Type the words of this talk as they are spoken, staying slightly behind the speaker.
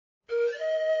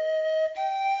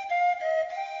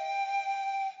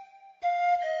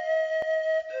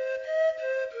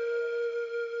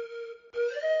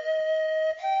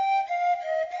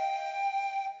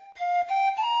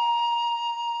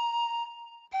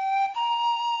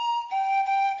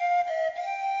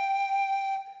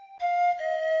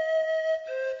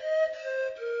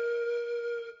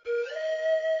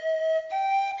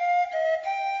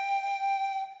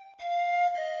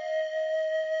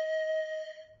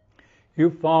You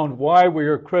found why we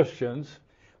are Christians.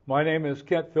 My name is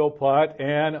Kent Philpott,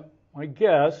 and my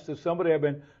guest is somebody I've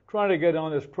been trying to get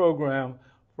on this program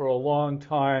for a long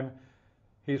time.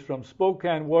 He's from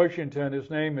Spokane, Washington. His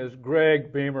name is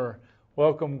Greg Beumer.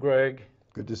 Welcome, Greg.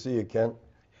 Good to see you, Kent.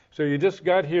 So you just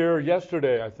got here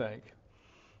yesterday, I think.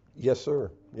 Yes, sir.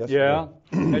 Yeah,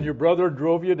 and your brother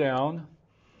drove you down.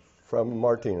 From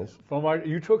Martinez.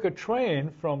 You took a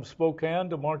train from Spokane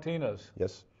to Martinez.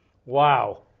 Yes.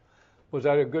 Wow. Was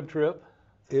that a good trip?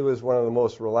 It was one of the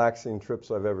most relaxing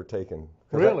trips I've ever taken.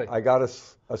 Really? I got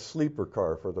a sleeper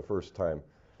car for the first time.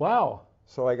 Wow.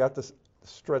 So I got to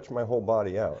stretch my whole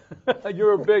body out.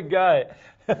 You're a big guy.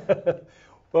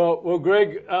 Well,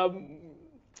 Greg,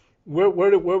 where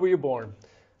were you born?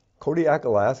 Kodiak,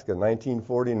 Alaska,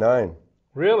 1949.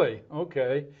 Really?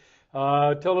 Okay.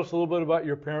 Tell us a little bit about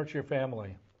your parents and your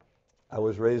family. I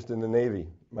was raised in the Navy.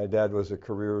 My dad was a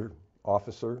career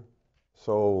officer.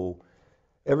 So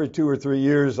every 2 or 3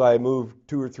 years I moved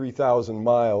 2,000 or 3,000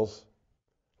 miles,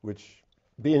 which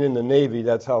being in the Navy,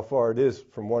 that's how far it is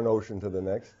from one ocean to the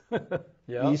next.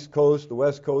 Yeah. East Coast, the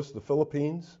West Coast, the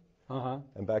Philippines, Uh-huh.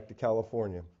 and back to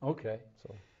California. Okay.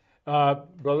 So,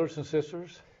 brothers and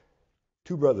sisters?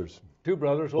 2 brothers. 2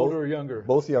 brothers, older or younger?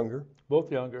 Both younger.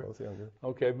 Both younger. Both younger.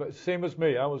 Okay, but same as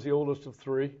me. I was the oldest of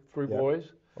three Yeah. boys.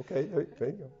 Okay, there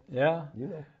you go. Yeah. You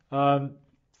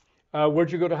know.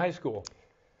 Where'd you go to high school?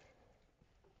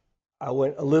 I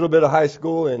went a little bit of high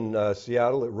school in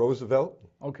Seattle at Roosevelt,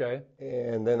 Okay.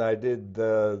 and then I did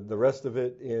the rest of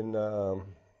it in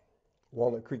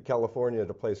Walnut Creek, California, at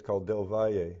a place called Del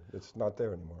Valle. It's not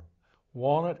there anymore.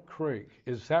 Walnut Creek.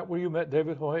 Is that where you met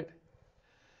David Hoyt?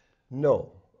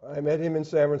 No, I met him in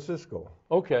San Francisco.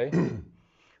 Okay.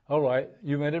 All right.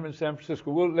 You met him in San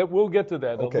Francisco. We'll get to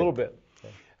that Okay. a little bit.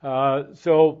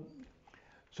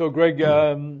 So Greg,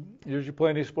 did you play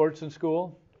any sports in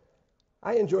school?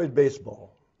 I enjoyed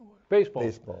baseball. Baseball.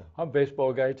 Baseball. I'm a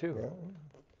baseball guy too.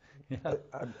 Yeah.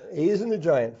 Yeah. A's and a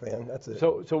Giant fan. That's it.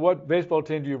 So what baseball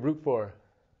team do you root for?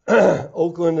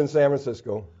 Oakland and San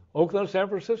Francisco. Oakland, San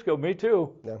Francisco. Me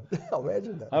too. Yeah,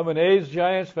 imagine that. I'm an A's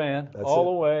Giants fan That's all it.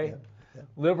 the way. Yeah, yeah.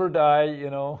 Live or die, you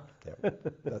know. Yeah,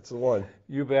 that's the one.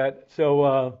 You bet.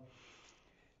 So,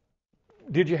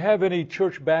 did you have any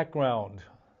church background?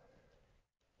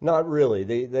 Not really.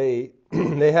 They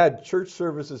they had church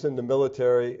services in the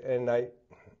military, and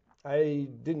I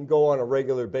didn't go on a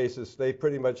regular basis. They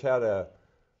pretty much had a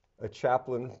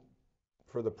chaplain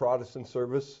for the Protestant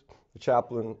service, a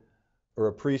chaplain or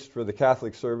a priest for the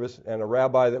Catholic service, and a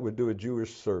rabbi that would do a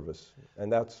Jewish service, and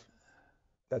that's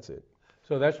it.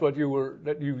 So that's what you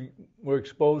were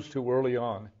exposed to early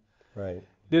on. Right.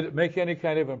 Did it make any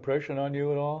kind of impression on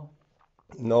you at all?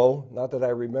 No, not that I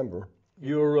remember.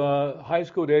 Your high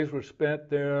school days were spent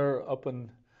there up in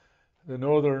the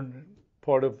northern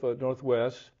part of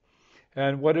Northwest.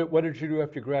 And what did you do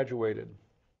after you graduated?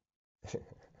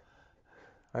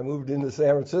 I moved into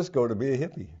San Francisco to be a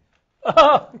hippie.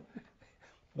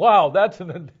 Wow, that's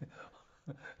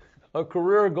a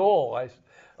career goal.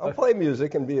 I'll play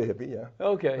music and be a hippie, yeah.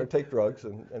 Okay. Or take drugs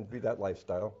and be that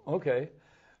lifestyle. Okay.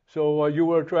 So you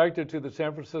were attracted to the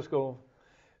San Francisco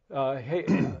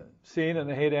scene in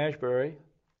the Haight-Ashbury.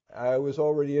 I was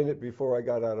already in it before I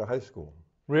got out of high school.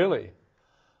 Really?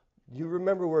 You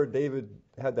remember where David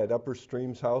had that Upper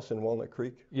Streams house in Walnut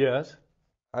Creek? Yes.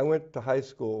 I went to high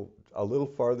school a little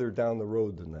farther down the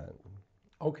road than that.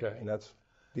 Okay. And that's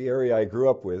the area I grew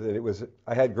up with. And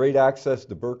I had great access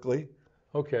to Berkeley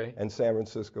Okay. and San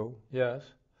Francisco. Yes.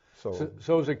 So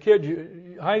So as a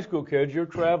kid, high school kid, you're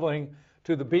traveling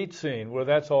to the beat scene where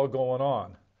that's all going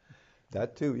on.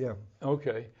 that too, yeah.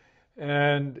 Okay.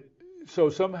 And so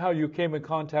somehow you came in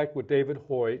contact with David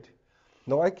Hoyt.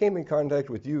 No, I came in contact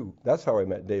with you. That's how I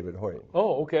met David Hoyt.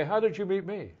 Oh, okay. How did you meet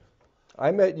me?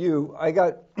 I met you. I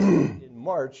got in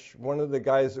March, one of the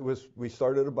guys we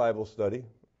started a Bible study,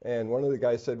 and one of the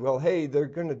guys said, well, hey, they're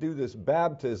going to do this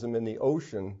baptism in the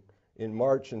ocean in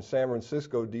March in San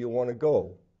Francisco. Do you want to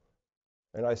go?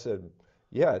 And I said,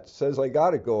 yeah, it says I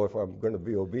got to go if I'm going to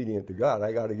be obedient to God.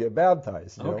 I got to get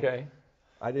baptized. You know? Okay.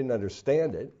 I didn't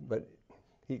understand it, but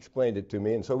he explained it to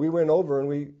me. And so we went over and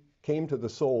we came to the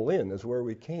Soul Inn is where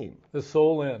we came. The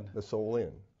Soul Inn. The Soul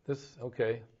Inn.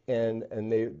 Okay. And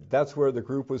that's where the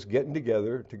group was getting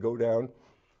together to go down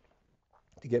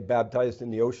to get baptized in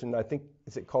the ocean. I think,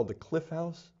 is it called the Cliff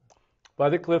House? By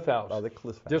the Cliff House. By the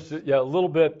Cliff House. Just a little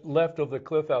bit left of the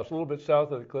Cliff House, a little bit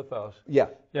south of the Cliff House. Yeah.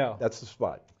 Yeah. That's the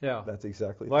spot. Yeah. That's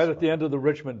exactly Right the at the end of the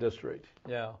Richmond district.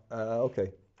 Yeah.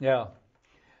 Okay. Yeah.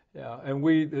 Yeah. And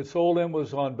the Soul Inn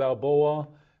was on Balboa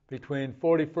between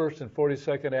 41st and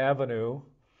 42nd Avenue.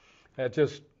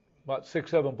 Just about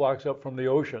 6, 7 blocks up from the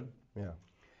ocean, Yeah.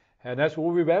 and that's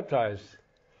where we baptized.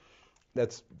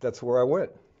 That's where I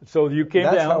went. So you came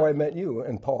That's down. how I met you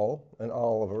and Paul and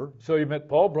Oliver So you met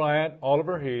Paul Bryant,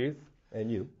 Oliver Heath.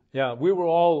 and you. Yeah, we were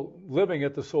all living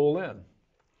at the Soul Inn.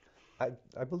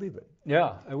 I believe it.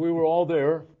 Yeah, and we were all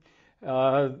there.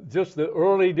 Just the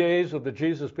early days of the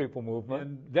Jesus People movement.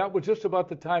 And that was just about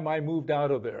the time I moved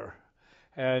out of there,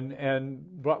 and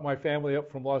brought my family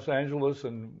up from Los Angeles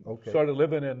and started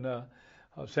living in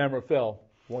San Rafael.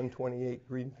 128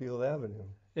 Greenfield Avenue.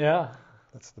 Yeah.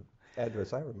 That's the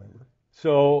address I remember.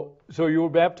 So you were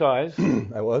baptized.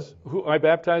 I was. Who I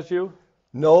baptized you?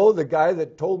 No, the guy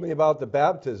that told me about the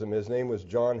baptism, his name was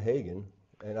John Hagan,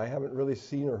 and I haven't really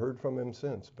seen or heard from him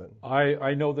since. But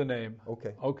I know the name.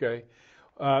 Okay. Okay.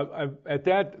 At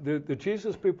that, the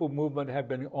Jesus People movement had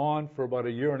been on for about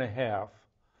 1.5 years,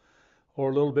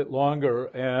 or a little bit longer,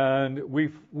 and we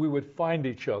would find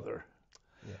each other,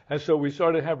 and so we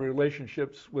started having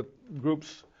relationships with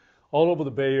groups all over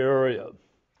the Bay Area,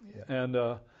 and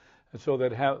so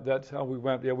that's how we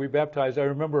went. Yeah, we baptized. I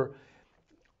remember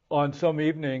on some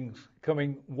evenings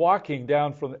walking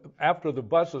down after the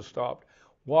buses stopped,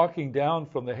 walking down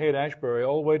from the Haight-Ashbury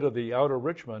all the way to the outer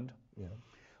Richmond. Yeah.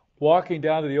 Walking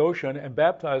down to the ocean and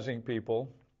baptizing people.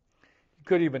 You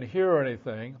couldn't even hear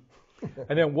anything.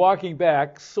 And then walking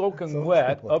back, soaking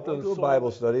wet, up to the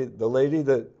Bible study. The lady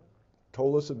that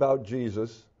told us about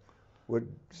Jesus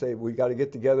would say, we got to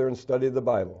get together and study the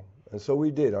Bible. And so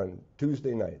we did on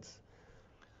Tuesday nights.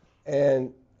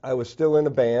 And I was still in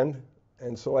a band,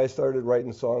 and so I started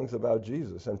writing songs about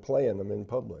Jesus and playing them in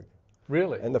public.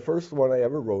 Really? And the first one I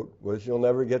ever wrote was You'll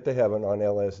Never Get to Heaven on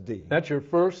LSD. That's your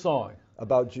first song?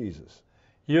 About Jesus.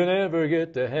 You never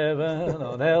get to heaven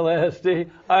on LSD.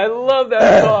 I love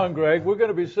that song, Greg. We're going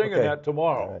to be singing that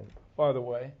tomorrow, by the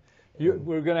way.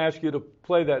 We're going to ask you to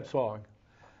play that song.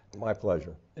 My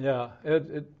pleasure. Yeah,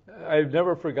 I've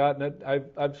never forgotten it.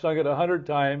 I've sung it 100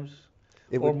 times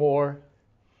or more.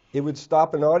 It would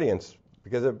stop an audience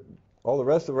because all the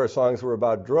rest of our songs were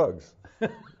about drugs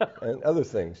and other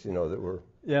things, that were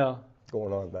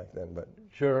going on back then. But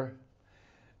sure.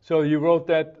 So you wrote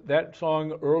that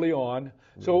song early on.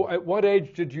 So at what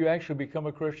age did you actually become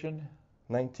a Christian?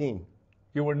 19.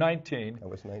 You were 19. I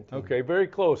was 19. Okay, very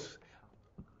close.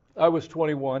 I was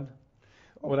 21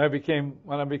 when I became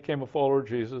a follower of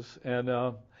Jesus, and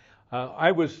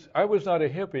I was not a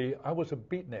hippie. I was a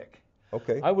beatnik.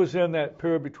 Okay. I was in that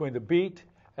period between the beat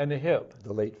and the hip.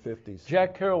 The late 50s.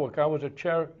 Jack Kerouac. I was a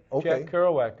Jack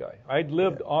Kerouac guy. I'd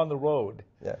lived on the road.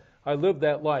 Yeah. I lived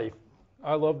that life.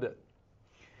 I loved it.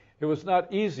 It was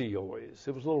not easy always.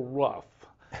 It was a little rough.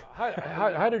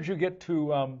 How did you get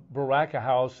to Baraka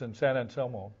House in San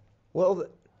Anselmo? Well,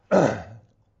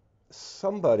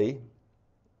 somebody,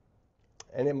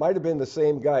 and it might have been the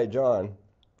same guy, John,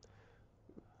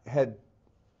 I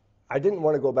didn't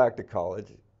want to go back to college.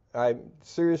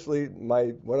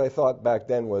 What I thought back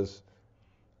then was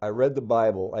I read the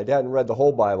Bible. I hadn't read the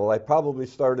whole Bible. I probably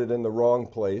started in the wrong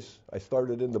place. I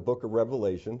started in the book of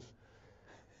Revelations.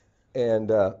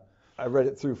 And I read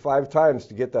it through 5 times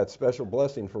to get that special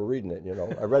blessing for reading it,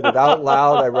 I read it out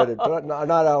loud. I read it not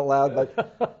out loud,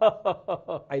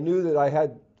 but I knew that I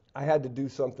had to do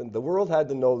something. The world had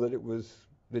to know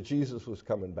that Jesus was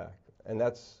coming back. And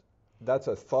that's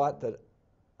a thought that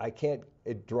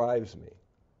it drives me.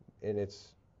 And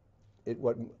it's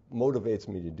what motivates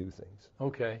me to do things.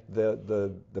 Okay.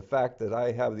 The fact that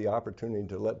I have the opportunity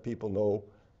to let people know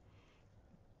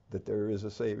that there is a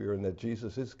Savior and that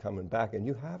Jesus is coming back, and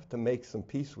you have to make some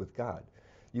peace with God.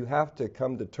 You have to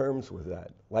come to terms with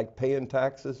that. Like paying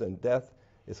taxes and death,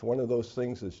 it's one of those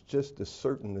things that's just as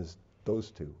certain as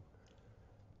those two.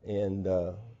 And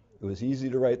it was easy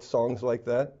to write songs like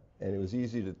that, and it was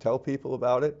easy to tell people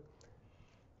about it.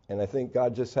 And I think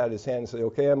God just had his hand and say,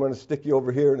 okay, I'm going to stick you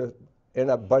over here with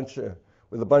a bunch of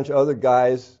other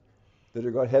guys that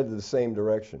are going to head in the same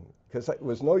direction. Because it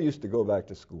was no use to go back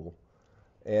to school.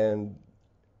 And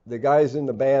the guys in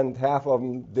the band, half of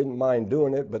them didn't mind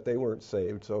doing it, but they weren't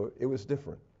saved, so it was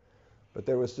different. But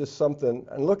there was just something,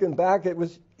 and looking back, it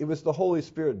was the Holy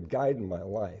Spirit guiding my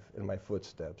life and my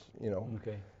footsteps,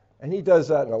 Okay. And he does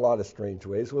that in a lot of strange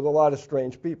ways with a lot of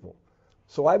strange people.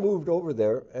 So I moved over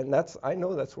there, and I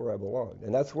know that's where I belonged,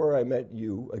 and that's where I met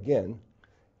you again.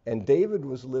 And David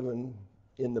was living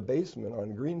in the basement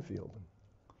on Greenfield.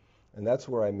 And that's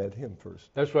where I met him first.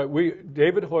 That's right.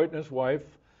 David Hoyt and his wife,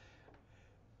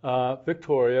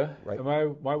 Victoria, right.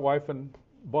 And my wife and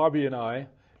Bobby and I,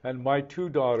 and my 2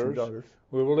 daughters.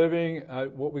 We were living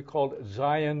at what we called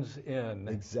Zion's Inn.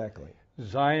 Exactly.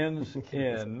 Zion's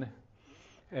Inn.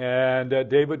 And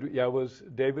David, it was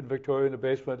David and Victoria in the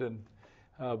basement,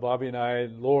 and Bobby and I,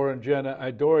 and Laura and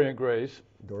Jenna, Dory and Grace.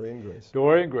 Dory and Grace.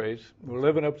 Dory and Grace. We were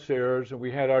living upstairs, and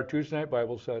we had our Tuesday night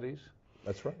Bible studies.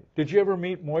 That's right. Did you ever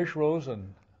meet Moish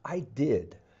Rosen? I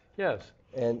did. Yes.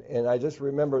 And I just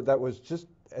remember that was just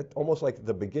almost like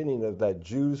the beginning of that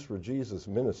Jews for Jesus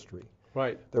ministry.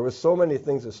 Right. There was so many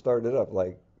things that started up,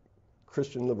 like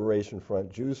Christian Liberation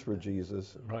Front, Jews for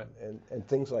Jesus, Right. and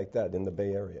things like that in the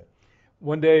Bay Area.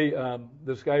 One day,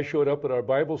 this guy showed up at our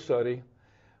Bible study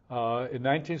in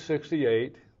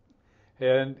 1968,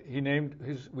 and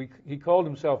he called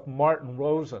himself Martin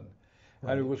Rosen,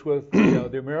 and he was with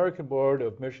the American Board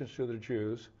of Missions to the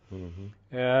Jews,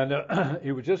 and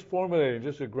he was just formulating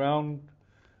just the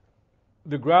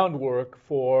groundwork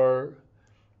for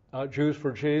Jews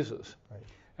for Jesus. Right.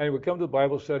 And he would come to the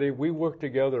Bible study. We worked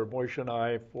together, Moish and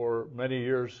I, for many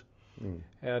years.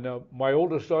 And my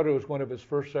oldest daughter was one of his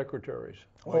first secretaries,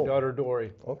 my daughter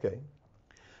Dory. Okay.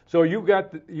 So you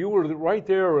were right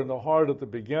there in the heart of the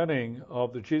beginning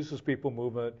of the Jesus People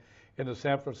movement in the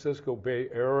San Francisco Bay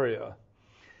Area.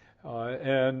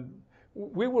 And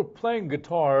we were playing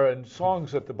guitar and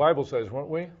songs at the Bible studies, weren't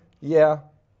we? Yeah.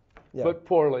 But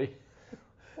poorly.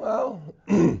 Well,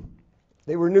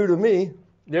 they were new to me.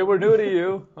 They were new to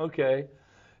you, okay.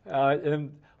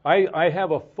 And I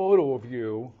have a photo of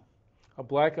you, a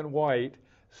black and white,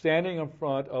 standing in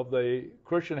front of the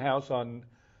Christian house on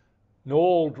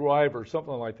Knoll Drive or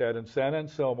something like that in San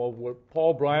Anselmo, where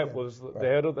Paul Bryant was the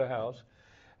head of the house.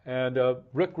 And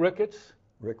Rick Ricketts.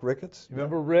 Rick Ricketts? You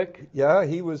remember Rick? Yeah,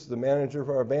 he was the manager of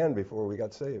our band before we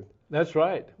got saved. That's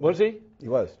right. Was he? He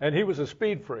was. And he was a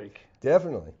speed freak.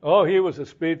 Definitely. Oh, he was a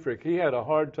speed freak. He had a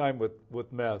hard time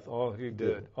with meth. Oh, he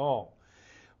did. Oh.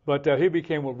 But he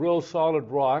became a real solid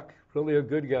rock, really a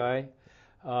good guy.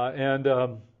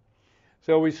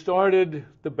 So we started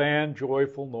the band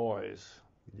Joyful Noise.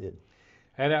 We did.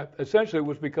 And essentially it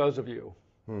was because of you.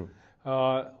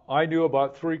 I knew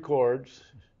about 3 chords.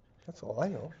 That's all I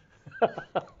know.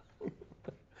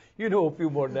 You know a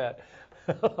few more than that.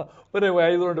 But anyway,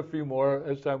 I learned a few more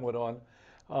as time went on.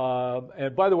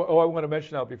 And by the way, I want to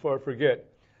mention now before I forget,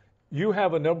 you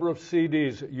have a number of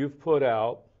CDs that you've put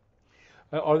out.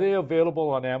 Are they available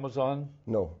on Amazon?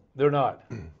 No. They're not?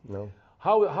 No.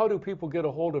 How do people get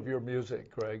a hold of your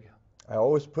music, Greg? I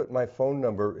always put my phone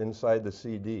number inside the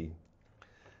CD,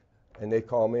 and they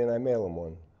call me and I mail them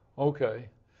one. Okay.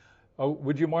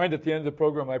 Would you mind at the end of the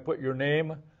program I put your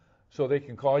name so they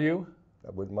can call you?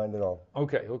 I wouldn't mind at all.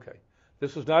 Okay.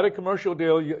 This is not a commercial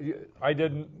deal. I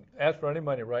didn't ask for any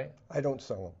money, right? I don't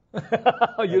sell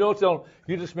them. You don't sell them.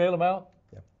 You just mail them out?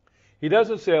 Yeah. He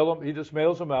doesn't sell them. He just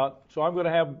mails them out. So I'm going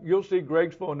to you'll see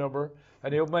Greg's phone number,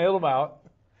 and he'll mail them out.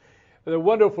 They're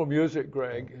wonderful music,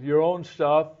 Greg. Your own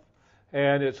stuff,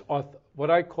 and it's what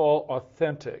I call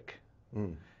authentic.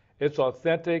 It's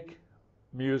authentic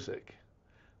music,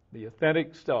 the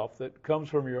authentic stuff that comes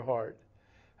from your heart.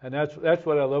 And that's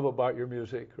what I love about your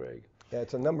music, Greg. Yeah,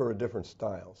 it's a number of different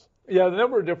styles. Yeah, a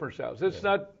number of different styles. It's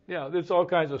it's all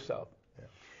kinds of stuff. Yeah.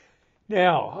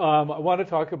 Now, I want to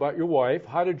talk about your wife.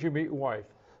 How did you meet your wife?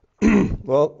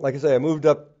 Well, like I say, I moved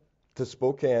up to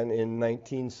Spokane in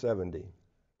 1970.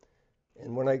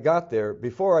 And when I got there,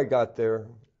 before I got there,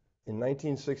 in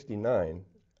 1969,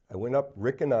 I went up,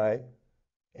 Rick and I,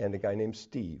 and a guy named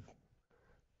Steve.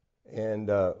 And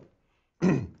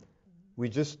we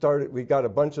just started, we got a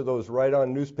bunch of those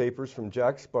write-on newspapers from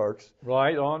Jack Sparks.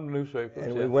 Write-on newspapers.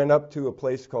 And we went up to a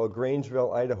place called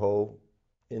Grangeville, Idaho,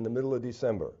 in the middle of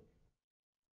December,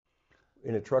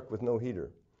 in a truck with no heater,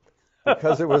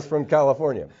 because it was from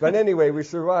California. But anyway, we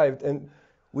survived, and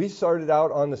we started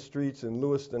out on the streets in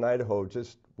Lewiston, Idaho,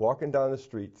 just walking down the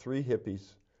street, 3 hippies,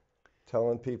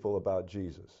 telling people about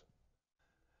Jesus.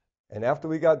 And after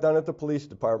we got done at the police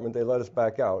department, they let us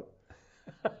back out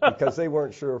because they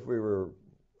weren't sure if we were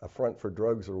a front for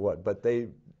drugs or what. But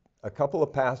a couple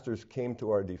of pastors came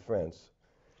to our defense,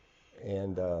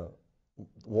 and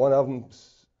one of them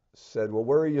said, well,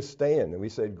 where are you staying? And we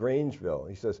said, Grangeville.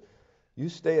 He says, you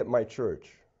stay at my church.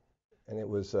 And it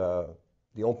was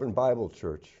the Open Bible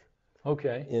Church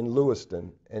in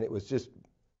Lewiston, and it was just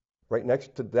right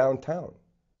next to downtown.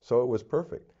 So it was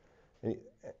perfect.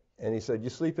 And he said, you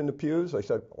sleep in the pews? I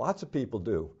said, lots of people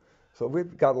do. So we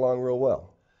got along real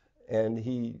well. And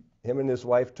him and his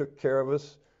wife took care of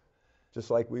us just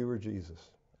like we were Jesus.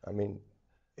 I mean,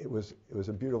 it was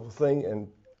a beautiful thing, and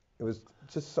it was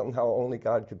just somehow only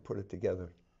God could put it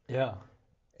together. Yeah.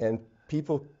 And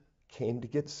people came to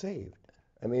get saved.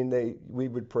 I mean, we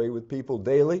would pray with people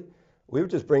daily. We would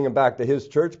just bring them back to his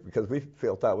church because we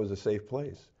felt that was a safe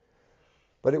place.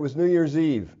 But it was New Year's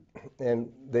Eve,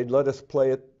 and they'd let us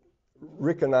play it.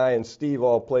 Rick and I and Steve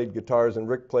all played guitars, and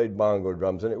Rick played bongo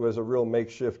drums, and it was a real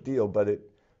makeshift deal, but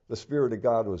the Spirit of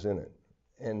God was in it.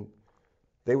 And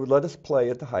they would let us play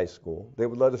at the high school. They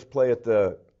would let us play at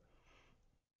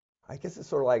I guess it's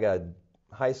sort of like a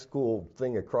high school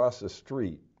thing across the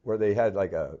street where they had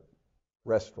like a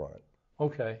restaurant.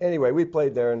 Okay. Anyway, we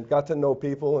played there and got to know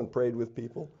people and prayed with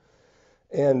people.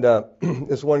 And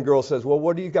this one girl says, well,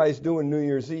 what are you guys doing New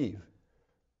Year's Eve?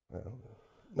 Well,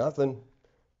 nothing.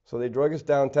 So they drug us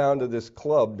downtown to this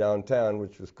club downtown,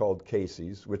 which was called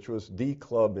Casey's, which was the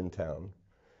club in town.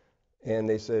 And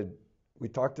they said, we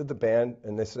talked to the band,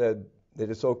 and they said that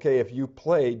it's okay if you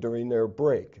play during their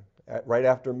break, right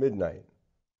after midnight.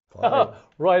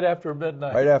 Right after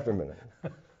midnight. Right after midnight.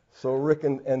 So Rick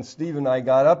and Steve and I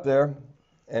got up there,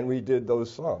 and we did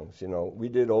those songs. You know, we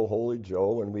did Oh Holy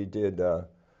Joe, and we did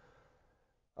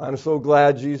I'm So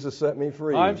Glad Jesus Set Me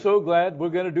Free. I'm so glad. We're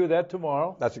going to do that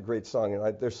tomorrow. That's a great song,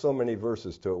 and there's so many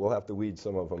verses to it. We'll have to weed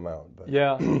some of them out. But,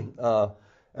 Yeah.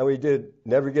 and we did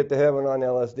Never Get to Heaven on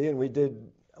LSD, and we did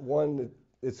one,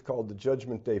 it's called the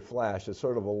Judgment Day Flash. It's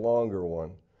sort of a longer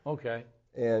one. Okay.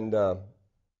 And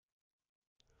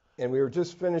we were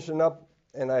just finishing up,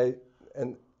 and I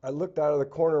looked out of the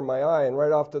corner of my eye, and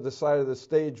right off to the side of the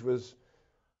stage was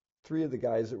 3 of the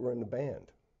guys that were in the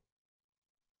band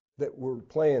that were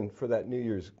playing for that New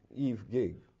Year's Eve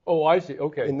gig. Oh, I see.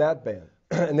 Okay. In that band.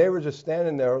 And they were just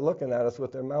standing there looking at us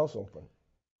with their mouths open.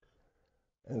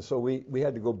 And so we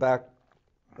had to go back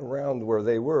around where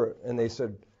they were, and they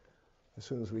said, as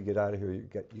soon as we get out of here,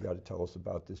 you got to tell us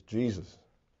about this Jesus.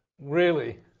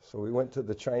 Really? So we went to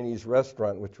the Chinese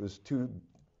restaurant, which was two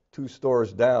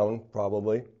stores down,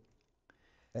 probably,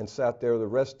 and sat there the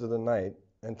rest of the night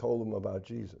and told them about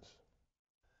Jesus.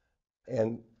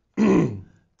 And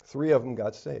 3 of them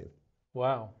got saved.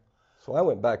 Wow. So I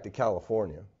went back to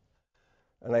California.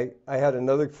 And I had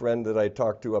another friend that I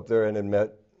talked to up there and had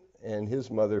met, and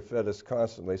his mother fed us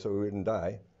constantly so we wouldn't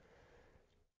die.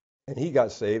 And he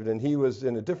got saved, and he was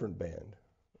in a different band.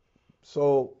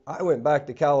 So I went back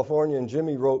to California, and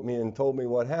Jimmy wrote me and told me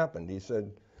what happened. He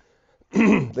said,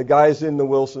 the guys in the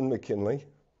Wilson McKinley,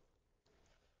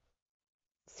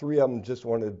 3 of them just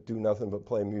want to do nothing but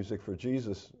play music for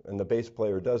Jesus, and the bass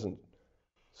player doesn't.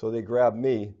 So they grabbed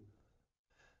me,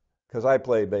 because I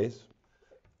play bass,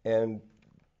 and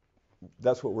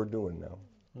that's what we're doing now.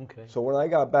 Okay. So when I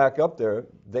got back up there,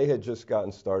 they had just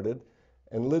gotten started,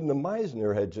 and Linda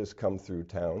Meisner had just come through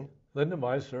town. Linda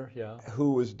Meisner, yeah.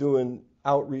 Who was doing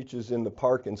outreaches in the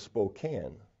park in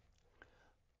Spokane.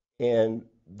 And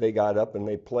they got up and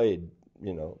they played,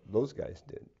 you know, those guys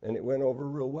did. And it went over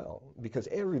real well because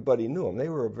everybody knew them. They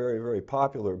were a very, very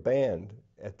popular band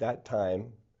at that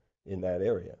time in that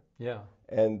area. Yeah.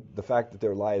 And the fact that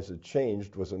their lives had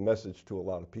changed was a message to a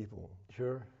lot of people.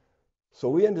 Sure. So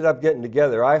we ended up getting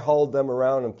together. I hauled them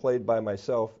around and played by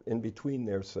myself in between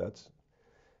their sets.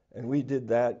 And we did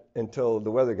that until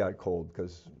the weather got cold,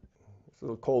 because it's a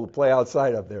little cold to play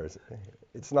outside up there.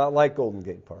 It's not like Golden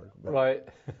Gate Park. Right.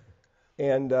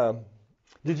 And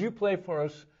did you play for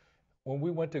us when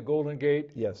we went to Golden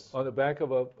Gate? Yes. On the back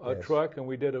of a Yes. truck, and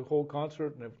we did a whole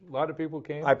concert, and a lot of people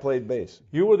came? I played bass.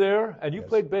 You were there, and you Yes.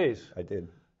 played bass? I did.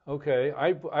 Okay.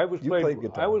 I was You playing. played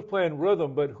guitar. I was playing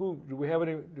rhythm, but did we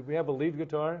have a lead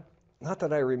guitar? Not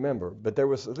that I remember, but there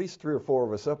was at least 3 or 4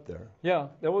 of us up there. Yeah,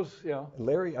 that was, yeah.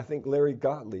 I think Larry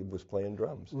Gottlieb was playing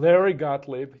drums. Larry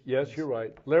Gottlieb, yes, you're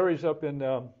right. Larry's up in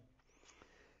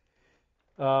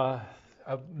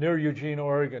near Eugene,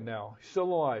 Oregon now. He's still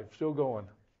alive, still going.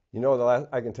 You know,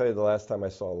 I can tell you the last time I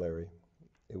saw Larry,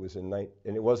 it was and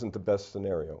it wasn't the best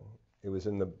scenario. It was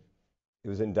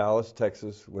in Dallas,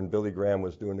 Texas, when Billy Graham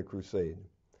was doing the crusade,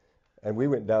 and we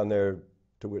went down there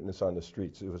to witness on the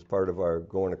streets. It was part of our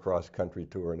going across country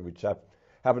tour, and we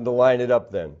happened to line it up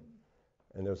then.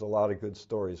 And there's a lot of good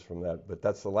stories from that. But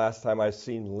that's the last time I've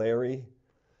seen Larry.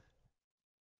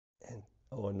 And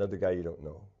another guy you don't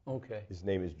know. Okay. His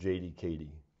name is J.D. Cady.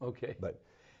 Okay. But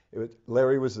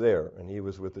Larry was there, and he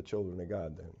was with the Children of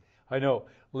God then. I know.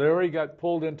 Larry got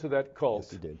pulled into that cult.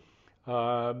 Yes, he did.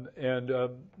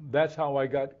 And that's how I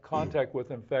got contact with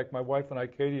him. In fact, my wife and I,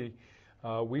 Katie,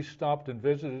 we stopped and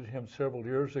visited him several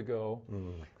years ago.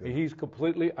 He's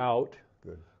completely out.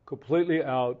 Good. Completely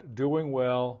out, doing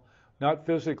well, not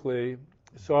physically.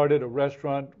 Started a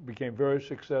restaurant, became very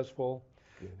successful.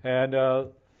 Good.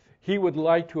 And he would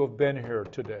like to have been here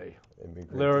today.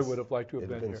 Larry would have liked to have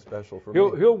been here. Special for me.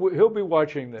 He'll be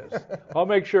watching this. I'll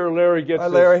make sure Larry gets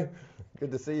this. Hi, Larry.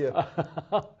 Good to see you.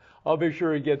 I'll make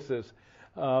sure he gets this.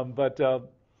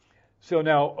 So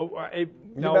now, you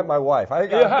met my wife.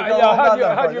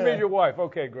 How'd you meet your wife?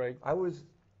 Okay, Greg. I was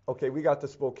Okay, we got to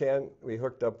Spokane. We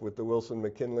hooked up with the Wilson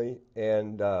McKinley,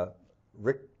 and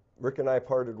Rick and I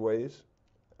parted ways.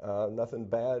 Nothing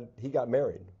bad. He got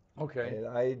married. Okay. And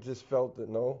I just felt that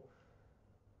no.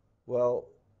 Well,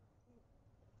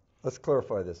 let's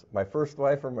clarify this. My first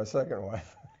wife or my second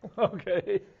wife?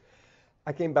 Okay.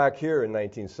 I came back here in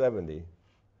 1970,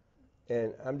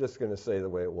 and I'm just going to say the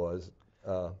way it was.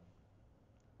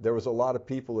 There was a lot of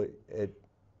people at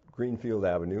Greenfield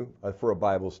Avenue for a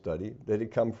Bible study that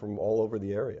had come from all over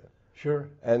the area. Sure.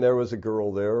 And there was a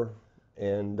girl there,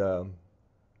 and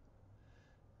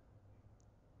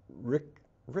Rick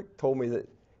told me that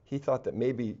he thought that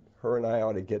maybe her and I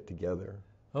ought to get together.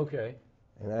 Okay.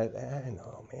 And I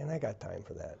know, man, I got time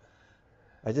for that.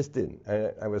 I just didn't.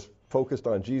 I was focused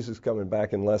on Jesus coming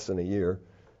back in less than a year.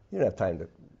 You don't have time to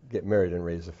get married and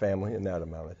raise a family in that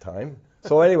amount of time.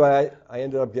 So anyway, I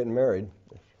ended up getting married.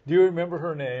 Do you remember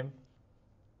her name?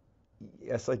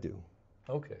 Yes, I do.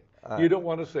 Okay. You don't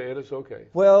want to say it. It's okay.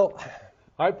 Well,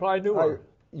 I probably knew her.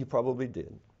 You probably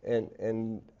did.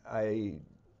 And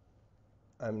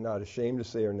I'm not ashamed to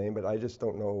say her name, but I just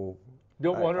don't know.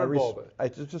 Don't want her involved. I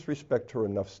just respect her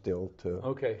enough still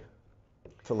to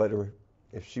let her,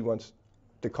 if she wants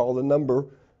to call the number,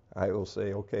 I will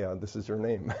say, okay, this is her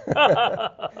name.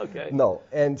 Okay. No.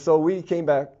 And so we came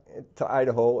back to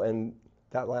Idaho, and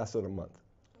that lasted a month.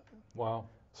 Wow.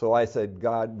 So I said,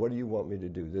 God, what do you want me to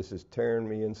do? This is tearing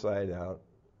me inside out.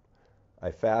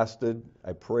 I fasted.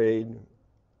 I prayed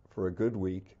for a good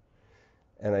week.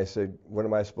 And I said, what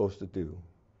am I supposed to do?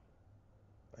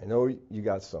 I know you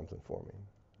got something for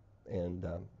me. And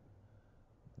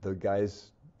the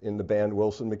guys in the band,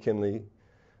 Wilson McKinley,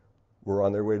 were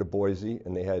on their way to Boise,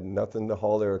 and they had nothing to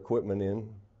haul their equipment in.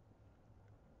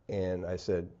 And I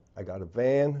said, I got a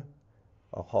van.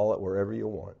 I'll haul it wherever you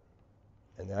want.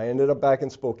 And I ended up back in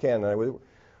Spokane. And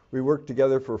we worked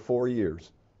together for 4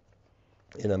 years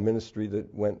in a ministry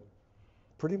that went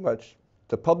pretty much,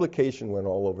 the publication went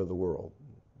all over the world.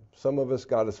 Some of us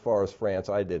got as far as France.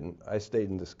 I didn't. I stayed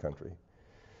in this country.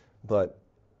 But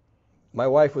my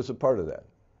wife was a part of that.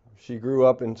 She grew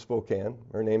up in Spokane.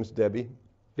 Her name's Debbie.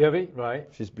 Debbie, right.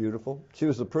 She's beautiful. She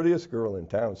was the prettiest girl in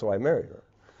town, so I married her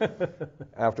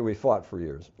after we fought for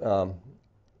years.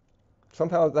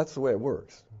 Somehow that's the way it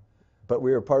works. But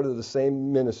we were part of the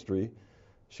same ministry.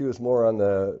 She was more on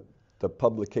the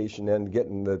publication end,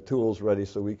 getting the tools ready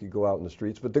so we could go out in the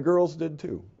streets. But the girls did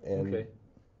too. And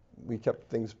we kept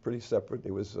things pretty separate.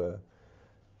 It was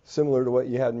similar to what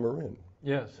you had in Marin.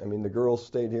 Yes. I mean, the girls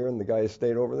stayed here and the guys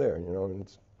stayed over there, you know,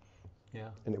 and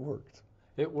and it worked.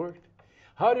 It worked.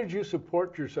 How did you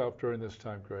support yourself during this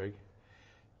time, Craig?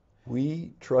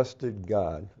 We trusted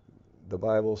God. The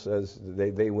Bible says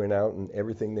they went out and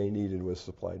everything they needed was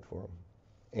supplied for them.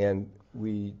 And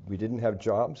we didn't have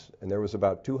jobs, and there was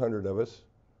about 200 of us.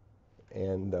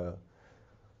 And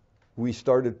we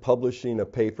started publishing a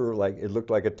paper, like it looked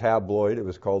like a tabloid. It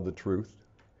was called The Truth.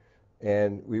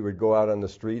 And we would go out on the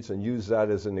streets and use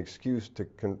that as an excuse to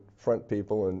confront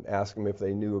people and ask them if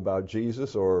they knew about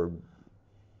Jesus or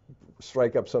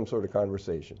strike up some sort of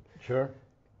conversation. Sure.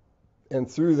 And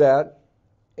through that,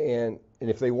 and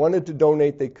if they wanted to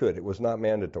donate, they could. It was not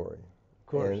mandatory. Of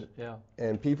course,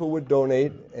 And people would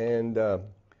donate, and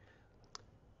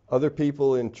other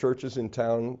people in churches in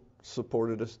town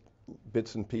supported us,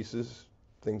 bits and pieces,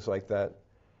 things like that.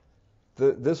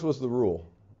 This was the rule.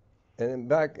 And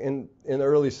back in the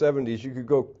early 70s, you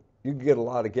could get a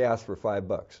lot of gas for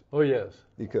 $5. Oh, yes.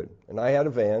 You could. And I had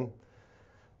a van.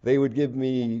 They would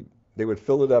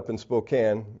fill it up in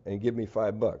Spokane and give me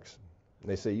 $5. And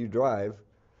they say, you drive.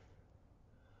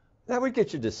 That would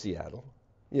get you to Seattle,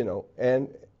 you know, and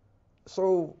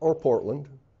so, or Portland,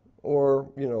 or,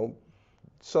 you know,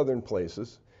 southern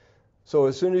places. So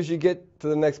as soon as you get to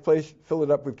the next place, fill it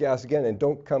up with gas again, and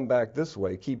don't come back this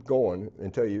way. Keep going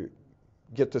until you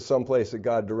get to some place that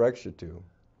God directs you to.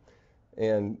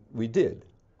 And we did.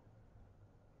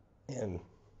 And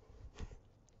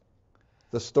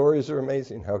the stories are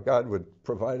amazing, how God would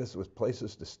provide us with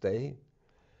places to stay,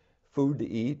 food to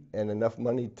eat, and enough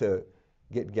money to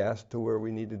get gas to where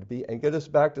we needed to be and get us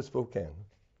back to Spokane.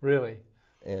 Really?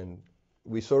 And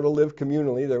we sort of lived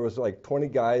communally. There was like 20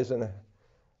 guys in a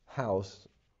house,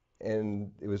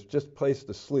 and it was just a place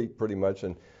to sleep pretty much.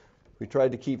 And we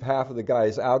tried to keep half of the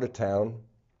guys out of town.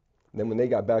 And then when they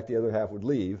got back, the other half would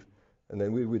leave. And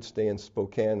then we would stay in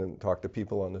Spokane and talk to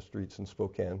people on the streets in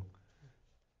Spokane.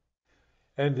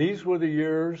 And these were the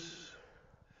years,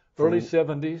 early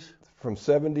 70s? From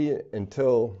 70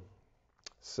 until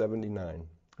 79.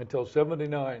 Until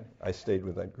 79. I stayed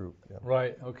with that group. Yeah.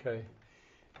 Right, okay.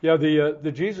 Yeah,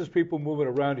 the Jesus People movement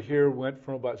around here went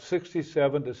from about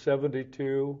 67 to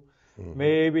 72,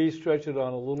 maybe stretch it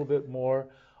on a little bit more.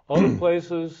 Other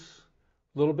places,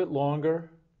 a little bit longer,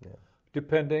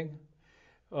 depending.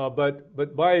 But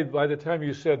by the time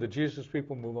you said the Jesus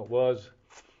People movement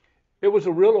it was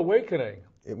a real awakening.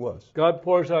 It was. God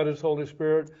pours out His Holy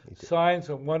Spirit, signs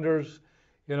and wonders.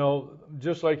 You know,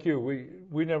 just like you,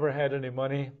 we never had any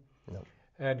money. No.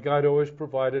 And God always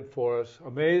provided for us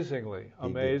amazingly. I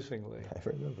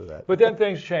remember that. But then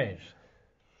things changed.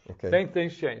 Okay. Then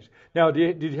things changed. Now,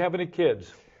 did you have any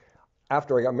kids?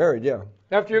 After I got married, yeah.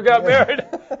 After you got married?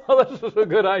 Well, this is a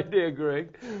good idea,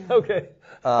 Greg. Okay.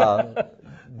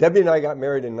 Debbie and I got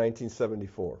married in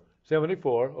 1974.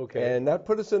 74, okay. And that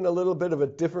put us in a little bit of a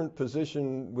different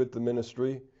position with the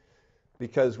ministry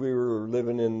because we were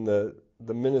living in the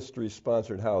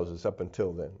ministry-sponsored houses up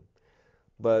until then.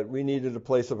 But we needed a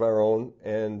place of our own,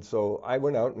 and so I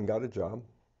went out and got a job.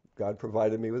 God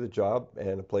provided me with a job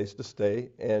and a place to stay,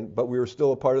 but we were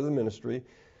still a part of the ministry.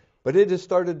 But it has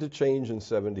started to change in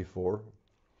 74.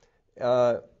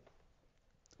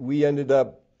 We ended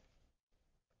up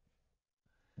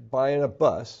buying a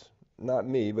bus, not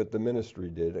me, but the ministry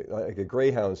did, like a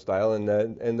Greyhound style, and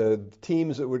the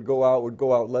teams that would go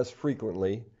out less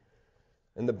frequently,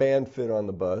 and the band fit on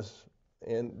the bus.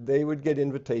 And they would get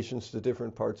invitations to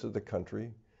different parts of the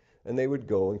country, and they would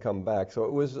go and come back. So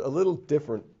it was a little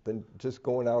different than just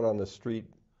going out on the street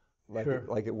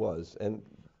like it was. And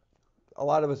a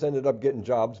lot of us ended up getting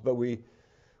jobs, but we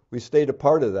stayed a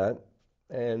part of that.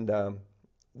 And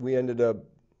we ended up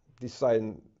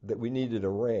deciding that we needed a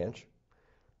ranch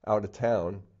out of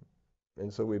town.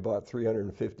 And so we bought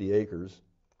 350 acres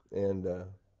and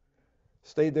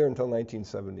stayed there until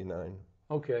 1979.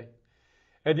 Okay.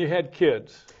 And you had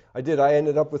kids? I did. I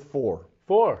ended up with four.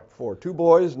 Four? 2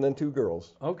 boys and then 2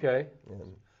 girls. Okay.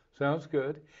 Sounds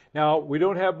good. Now, we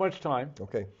don't have much time.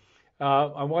 Okay.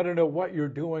 I want to know what you're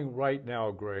doing right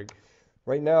now, Greg.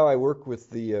 Right now I work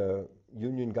with the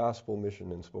Union Gospel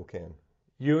Mission in Spokane.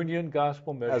 Union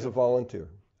Gospel Mission? As a volunteer.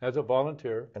 As a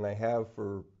volunteer? And I have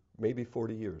for maybe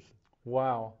 40 years.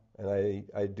 Wow. And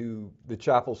I do the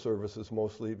chapel services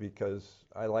mostly because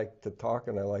I like to talk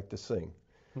and I like to sing.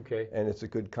 Okay. And it's a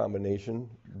good combination,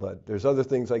 but there's other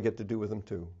things I get to do with them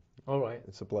too. All right.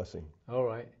 It's a blessing. All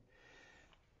right.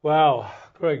 Wow,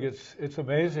 Greg, it's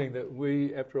amazing that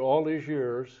we, after all these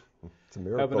years, it's a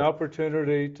miracle. Have an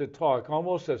opportunity to talk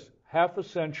almost half a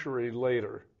century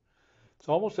later. It's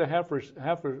almost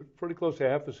pretty close to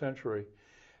half a century.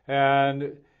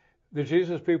 And the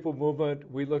Jesus People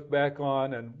movement we look back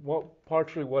on, and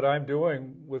partially what I'm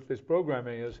doing with this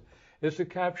programming is to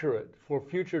capture it for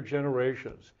future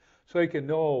generations so they can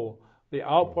know the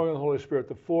outpouring of the Holy Spirit,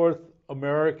 the fourth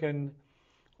American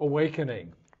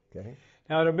awakening. Okay.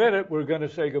 Now, in a minute, we're going to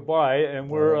say goodbye, and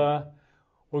we're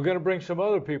going to bring some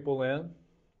other people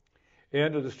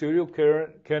into the studio,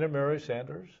 Ken and Mary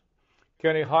Sanders,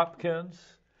 Kenny Hopkins,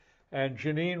 and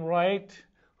Janine Wright,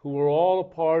 who were all a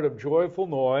part of Joyful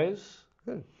Noise.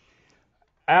 Good.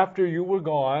 After you were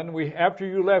gone, after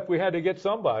you left, we had to get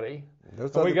somebody. And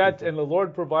the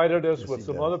Lord provided us with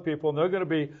some other people, and they're going to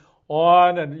be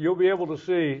on, and you'll be able to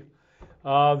see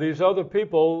these other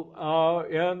people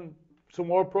in some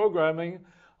more programming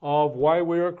of why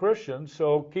we are Christians.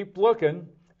 So keep looking,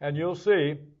 and you'll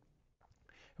see. And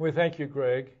we thank you,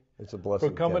 Greg. It's a blessing,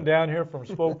 for coming down here from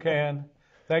Spokane.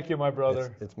 Thank you, my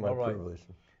brother. It's my privilege.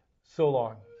 So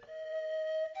long.